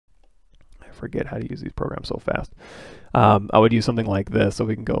forget how to use these programs so fast. I would use something like this, so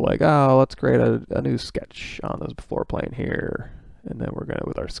we can go like, oh, let's create a new sketch on this floor plane here. And then we're gonna,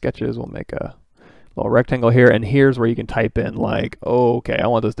 with our sketches, we'll make a little rectangle here. And here's where you can type in like, oh, okay, I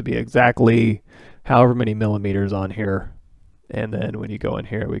want this to be exactly however many millimeters on here. And then when you go in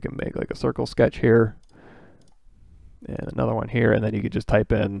here, we can make like a circle sketch here. And another one here. And then you could just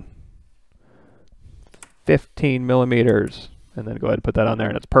type in 15 millimeters. And then go ahead and put that on there,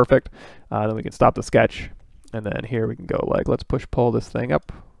 and it's perfect. Then we can stop the sketch. And then here we can go like, let's pull this thing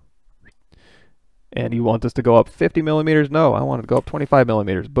up. And you want this to go up 50 millimeters? No, I want it to go up 25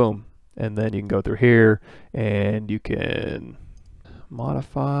 millimeters. Boom. And then you can go through here and you can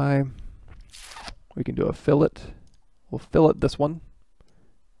modify. We can do a fillet. We'll fillet this one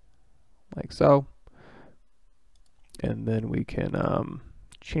like so. And then we can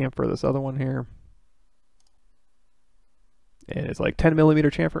chamfer this other one here. And it's like 10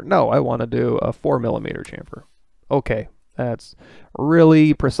 millimeter chamfer. No, I want to do a 4 millimeter chamfer. Okay, that's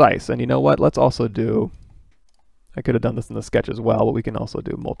really precise. And you know what? Let's also do, I could have done this in the sketch as well, but we can also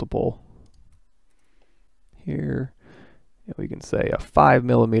do multiple here. And we can say a 5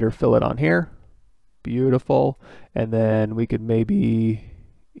 millimeter fillet on here. Beautiful. And then we could maybe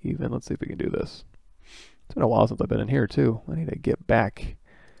even, let's see if we can do this. It's been a while since I've been in here too. I need to get back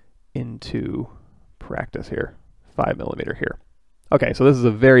into practice here. 5 millimeter here. Okay, so this is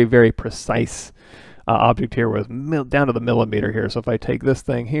a very, very precise object here with down to the millimeter here. So if I take this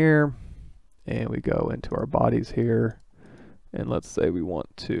thing here and we go into our bodies here, and let's say we want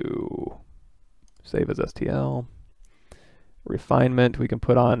to save as STL. Refinement, we can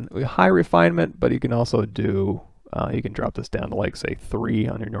put on high refinement, but you can also do, you can drop this down to like say 3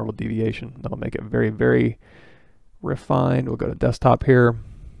 on your normal deviation. That'll make it very, very refined. We'll go to desktop here,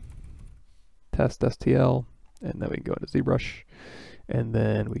 test STL. And then we can go into ZBrush, and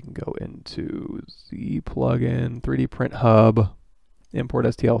then we can go into Z plugin, 3D print hub, import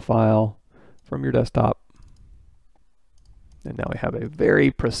STL file from your desktop. And now we have a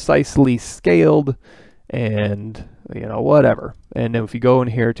very precisely scaled and, you know, whatever. And then if you go in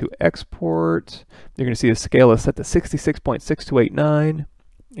here to export, you're going to see the scale is set to 66.6289.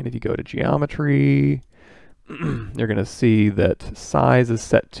 And if you go to geometry, you're going to see that size is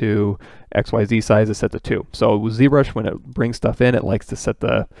set to XYZ size is set to 2. So with ZBrush, when it brings stuff in, it likes to set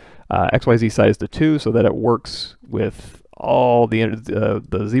the XYZ size to 2 so that it works with all the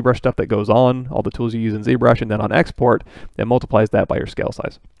ZBrush stuff that goes on, all the tools you use in ZBrush, and then on export, it multiplies that by your scale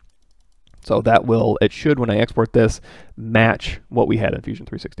size. So that will, it should, when I export this, match what we had in Fusion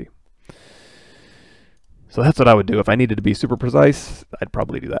 360. So that's what I would do. If I needed to be super precise, I'd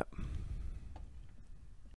probably do that.